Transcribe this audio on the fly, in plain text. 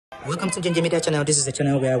Welcome to Ginger Media channel. This is the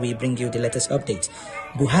channel where we bring you the latest updates.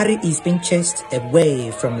 Buhari is being chased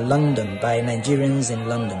away from London by Nigerians in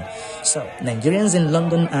London. So Nigerians in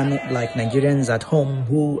London are not like Nigerians at home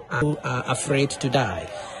who are afraid to die,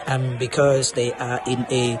 and because they are in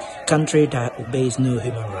a country that obeys no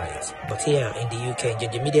human rights. But here in the UK,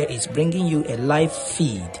 Ginger Media is bringing you a live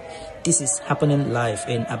feed. This is happening live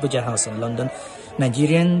in Abuja house in London.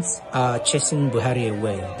 Nigerians are chasing Buhari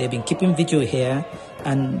away. They've been keeping video here,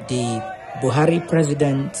 and the Buhari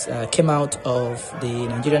president came out of the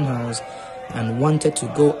Nigerian house and wanted to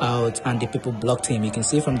go out, and the people blocked him. You can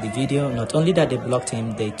see from the video, not only that they blocked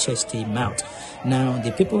him, they chased him out. Now,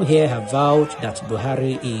 the people here have vowed that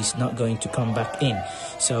Buhari is not going to come back in.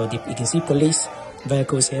 So you can see police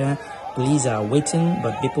vehicles here. Police are waiting,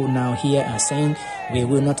 but people now here are saying, we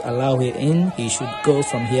will not allow him in. He should go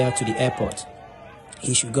from here to the airport.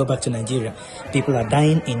 He should go back to Nigeria. People are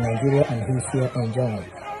dying in Nigeria and he's here enjoying.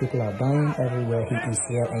 People are dying everywhere. He is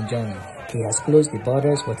here enjoying. He has closed the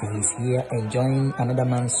borders, but he is here enjoying another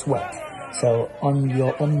man's sweat. So on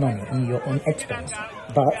your own money, in your own expense.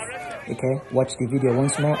 But, okay, watch the video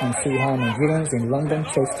once more and see how Nigerians in London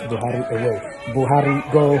chased Buhari away.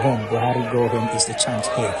 Buhari go home. Buhari go home is the chant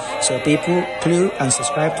here. So people, clue and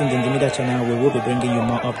subscribe to the Media channel. We will be bringing you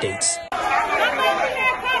more updates.